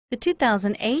The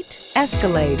 2008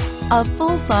 Escalade. A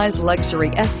full-size luxury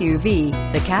SUV,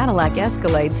 the Cadillac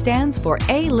Escalade stands for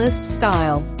A-list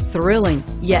style. Thrilling,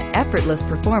 yet effortless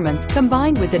performance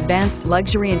combined with advanced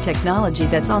luxury and technology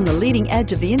that's on the leading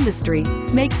edge of the industry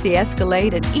makes the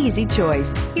Escalade an easy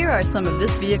choice. Here are some of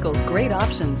this vehicle's great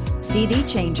options: CD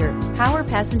changer, power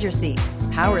passenger seat,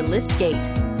 power lift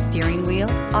gate, steering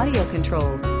wheel audio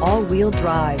controls, all-wheel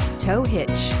drive, tow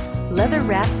hitch,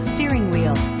 leather-wrapped steering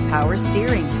wheel, power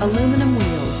steering, aluminum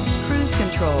wheels, cruise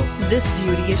control. This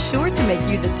beauty is sure to make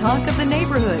you the talk of the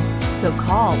neighborhood. So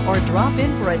call or drop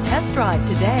in for a test drive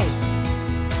today.